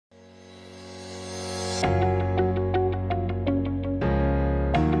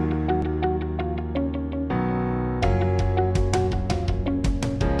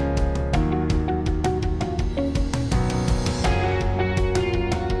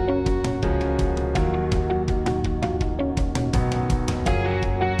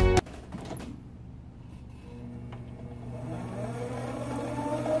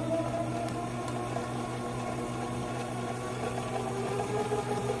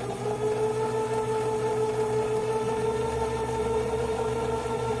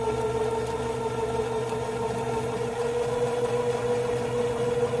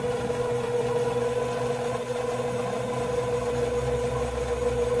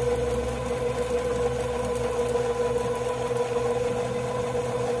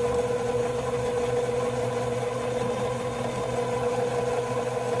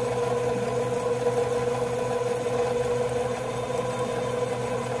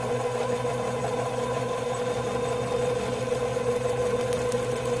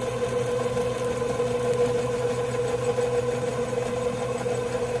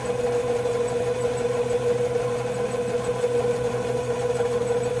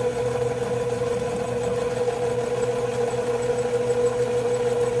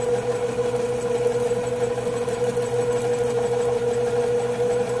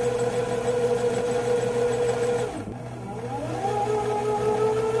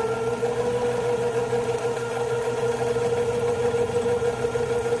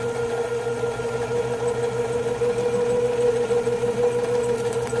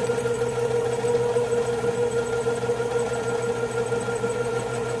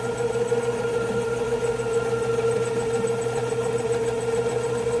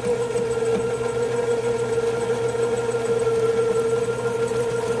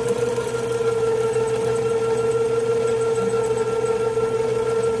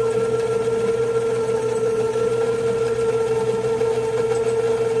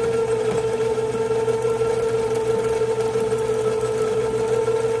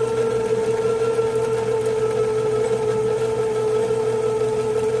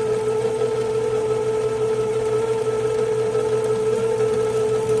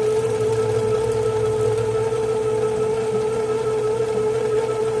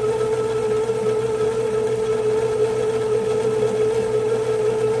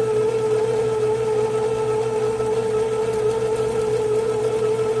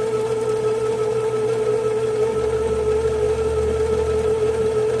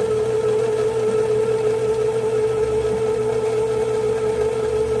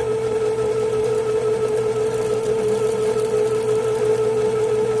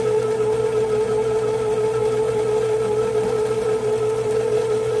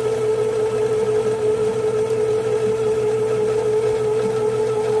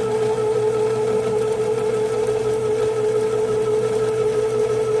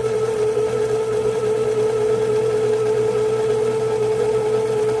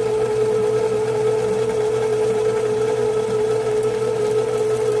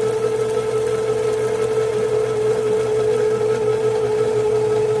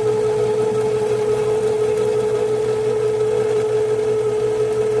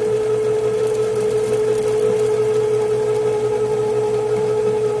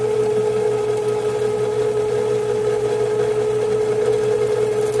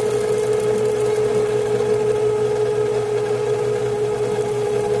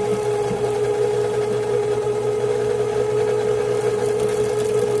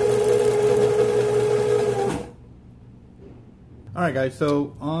Alright guys,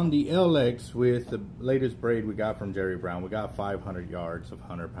 so on the LX with the latest braid we got from Jerry Brown, we got 500 yards of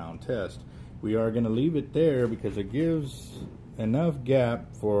 100-pound test. We are going to leave it there because it gives enough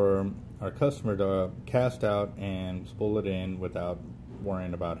gap for our customer to cast out and spool it in without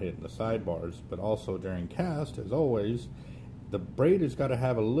worrying about hitting the sidebars. But also during cast, as always, the braid has got to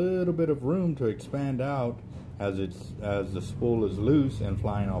have a little bit of room to expand out as the spool is loose and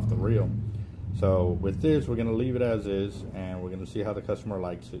flying off the reel. So with this, we're going to leave it as is, and we're going to see how the customer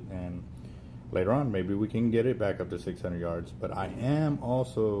likes it, and later on maybe we can get it back up to 600 yards. But I am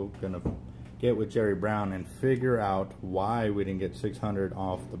also going to get with Jerry Brown and figure out why we didn't get 600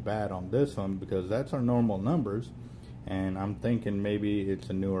 off the bat on this one, because that's our normal numbers, and I'm thinking maybe it's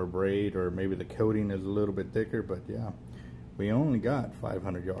a newer braid or maybe the coating is a little bit thicker. But yeah, we only got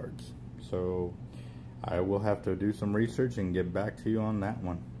 500 yards, so I will have to do some research and get back to you on that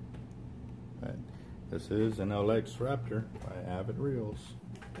one. But this is an LX Raptor by Avet Reels,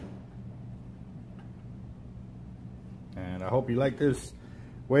 and I hope you like this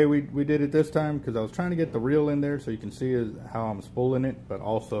way we did it this time, because I was trying to get the reel in there so you can see how I'm spooling it, but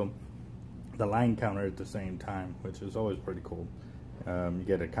also the line counter at the same time, which is always pretty cool. You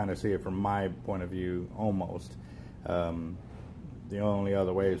get to kind of see it from my point of view almost. The only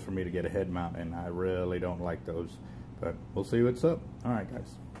other way is for me to get a head mount, and I really don't like those, but we'll see what's up. Alright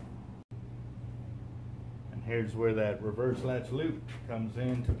guys. Here's where that reverse latch loop comes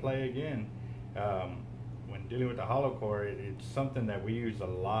into play again. When dealing with the hollow core, it's something that we use a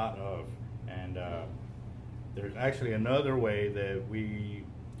lot of, and there's actually another way that we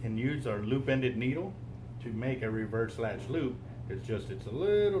can use our loop-ended needle to make a reverse latch loop. It's a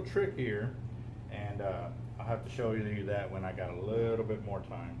little trickier, and I'll have to show you that when I got a little bit more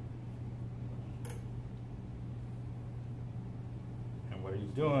time. And what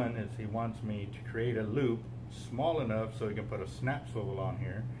he's doing is he wants me to create a loop small enough so he can put a snap swivel on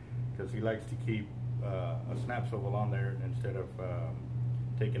here, because he likes to keep a snap swivel on there instead of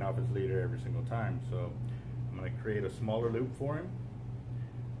taking off his leader every single time. So I'm going to create a smaller loop for him,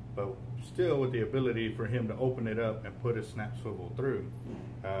 but still with the ability for him to open it up and put his snap swivel through.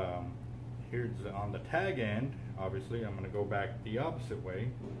 Here's on the tag end. Obviously I'm going to go back the opposite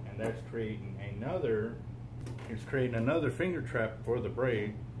way, and that's creating another finger trap for the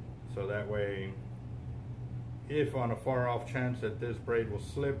braid, so that way if on a far off chance that this braid will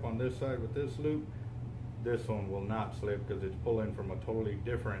slip on this side with this loop, this one will not slip because it's pulling from a totally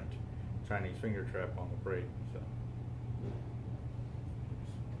different Chinese finger trap on the braid. So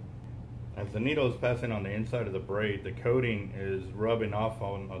as the needle is passing on the inside of the braid, the coating is rubbing off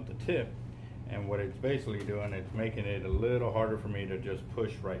on the tip, and what it's basically doing, it's making it a little harder for me to just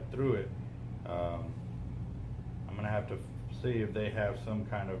push right through it. I'm gonna have to see if they have some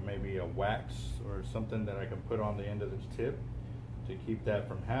kind of maybe a wax or something that I can put on the end of this tip to keep that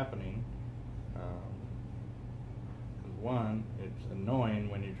from happening. One, it's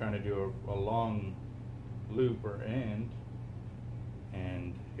annoying when you're trying to do a long loop or end,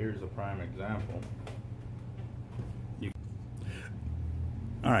 and here's a prime example.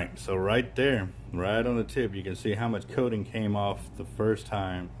 Alright, so right there, right on the tip, you can see how much coating came off the first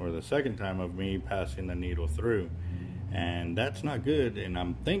time or the second time of me passing the needle through. And that's not good, and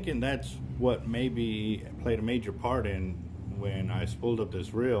I'm thinking that's what maybe played a major part in when I spooled up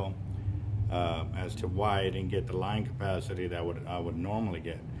this reel, as to why I didn't get the line capacity that I would normally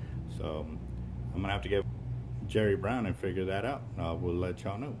get. So I'm gonna have to get Jerry Brown and figure that out. We'll let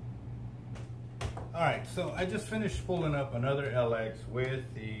y'all know. Alright, so I just finished spooling up another LX with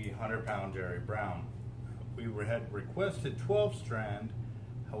the 100-pound Jerry Brown. We had requested 12 strand,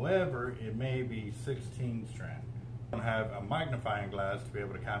 however it may be 16 strand. I don't have a magnifying glass to be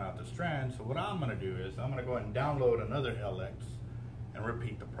able to count out the strands, so what I'm going to do is I'm going to go ahead and download another LX and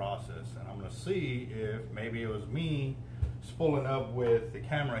repeat the process, and I'm going to see if maybe it was me spooling up with the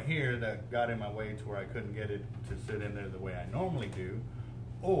camera here that got in my way to where I couldn't get it to sit in there the way I normally do,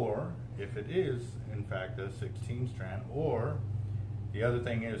 or if it is in fact a 16 strand. Or the other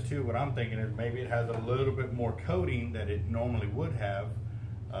thing is too, what I'm thinking is maybe it has a little bit more coating that it normally would have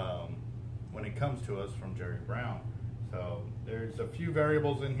when it comes to us from Jerry Brown. So there's a few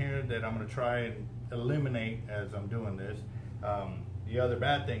variables in here that I'm going to try and eliminate as I'm doing this. The other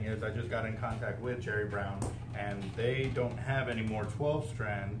bad thing is I just got in contact with Jerry Brown, and they don't have any more 12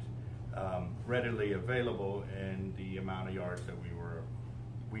 strand readily available in the amount of yards that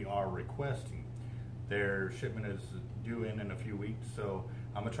we are requesting. Their shipment is due in a few weeks, so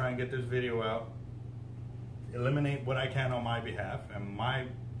I'm gonna try and get this video out, eliminate what I can on my behalf, and my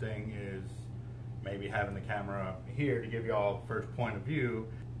thing is maybe having the camera here to give y'all first point of view.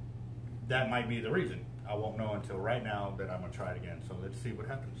 That might be the reason. I won't know until right now that I'm gonna try it again. So let's see what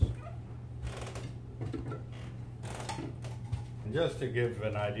happens. And just to give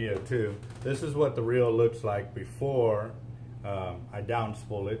an idea too, this is what the reel looks like before I down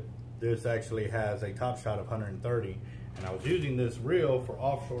spool it. This actually has a top shot of 130, and I was using this reel for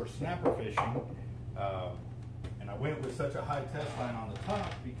offshore snapper fishing, and I went with such a high test line on the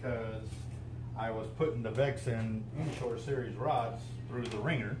top because I was putting the Vexen Inshore Series rods through the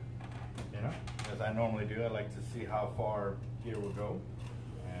ringer, you know, as I normally do. I like to see how far gear will go,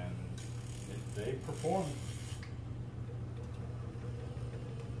 and they perform.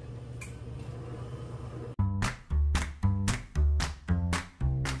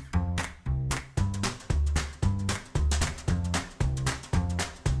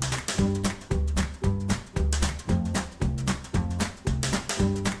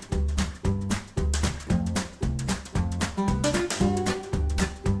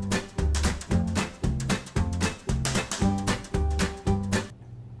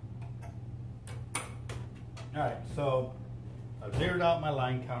 Alright, so I've zeroed out my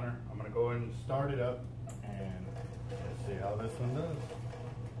line counter. I'm going to go ahead and start it up and let's see how this one does.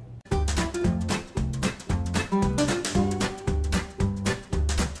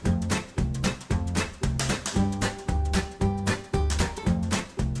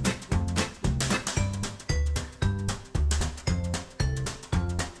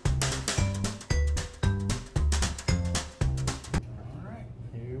 Alright,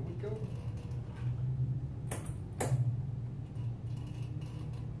 here we go.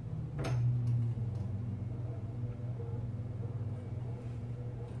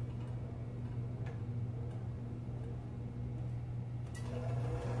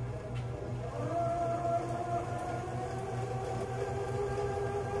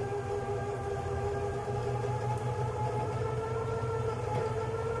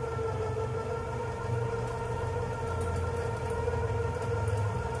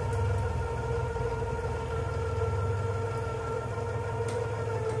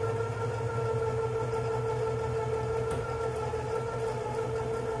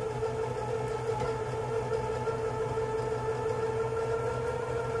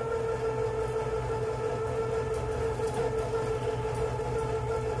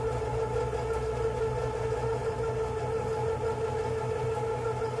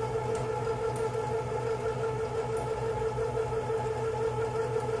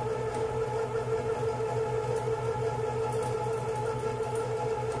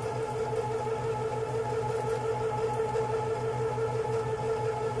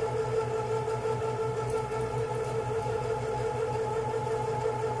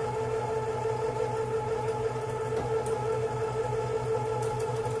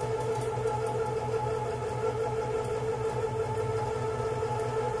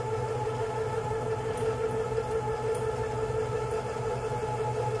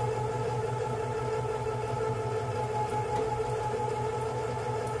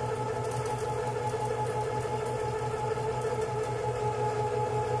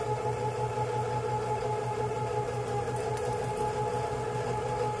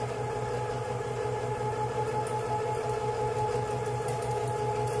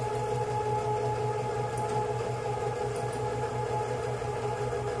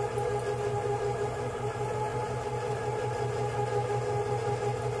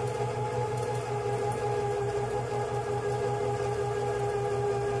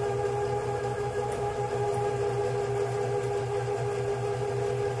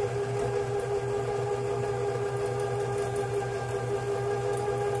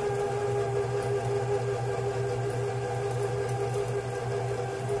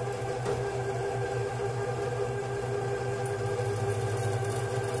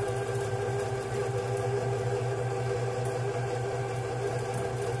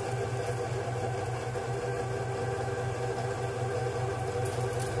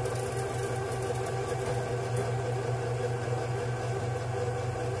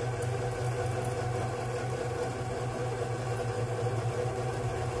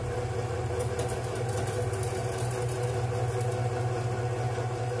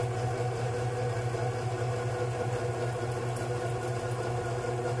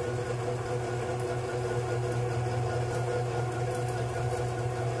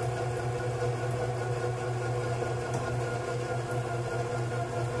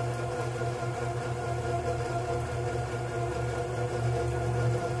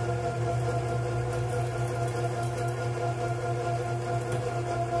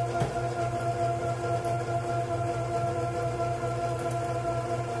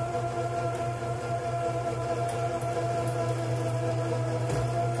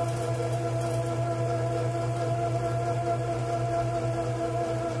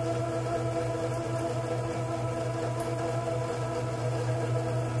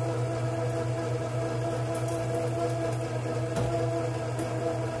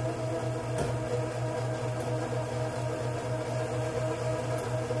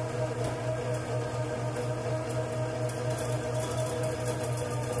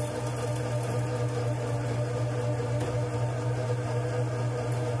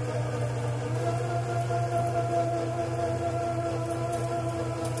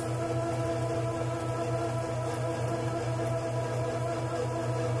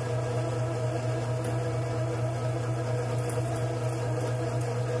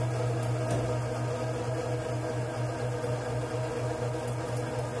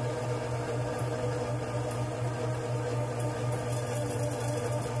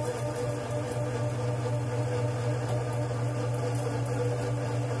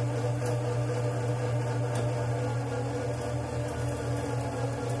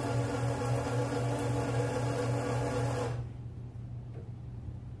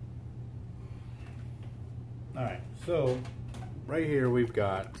 So right here we've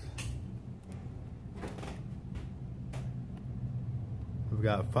got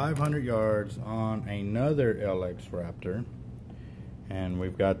 500 yards on another LX Raptor, and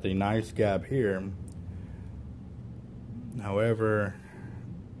we've got the nice gap here. However,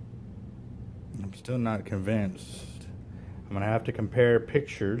 I'm still not convinced. I'm gonna have to compare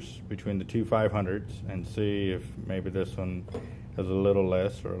pictures between the two 500s and see if maybe this one has a little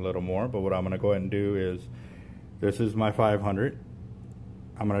less or a little more. But what I'm gonna go ahead and do is, this is my 500.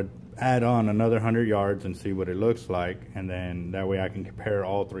 I'm gonna add on another 100 yards and see what it looks like, and then that way I can compare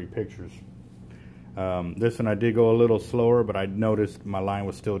all three pictures. This one I did go a little slower, but I noticed my line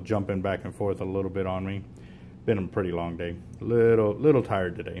was still jumping back and forth a little bit on me. Been a pretty long day, little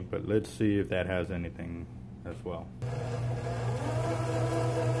tired today, but let's see if that has anything as well.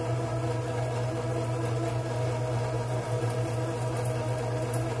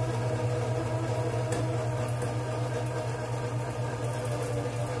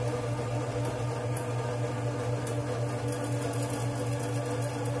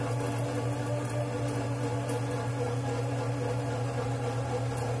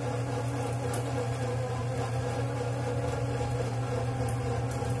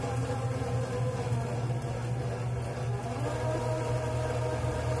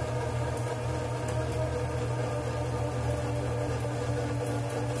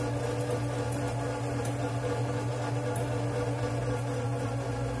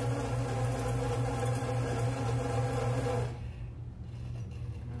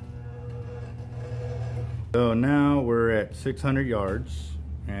 So now we're at 600 yards,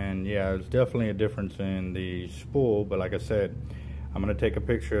 and yeah, there's definitely a difference in the spool, but like I said, I'm going to take a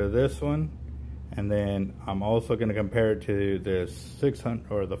picture of this one, and then I'm also going to compare it to this 600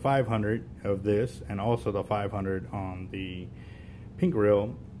 or the 500 of this, and also the 500 on the pink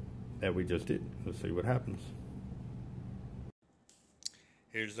reel that we just did. Let's see what happens.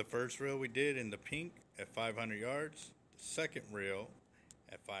 Here's the first reel we did in the pink at 500 yards, the second reel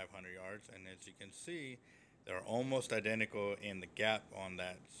at 500 yards, and as you can see, they're almost identical in the gap on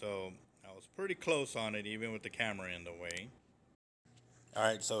that. So I was pretty close on it, even with the camera in the way.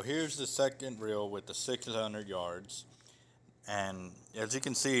 Alright, so here's the second reel with the 600 yards. And as you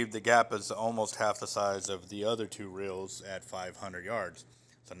can see, the gap is almost half the size of the other two reels at 500 yards.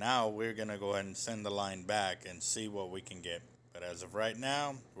 So now we're going to go ahead and send the line back and see what we can get. But as of right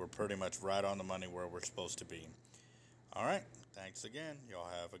now, we're pretty much right on the money where we're supposed to be. Alright, thanks again.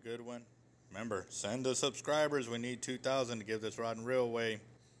 Y'all have a good one. Remember, send the subscribers. We need 2,000 to give this rod and reel away.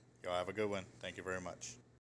 Y'all have a good one. Thank you very much.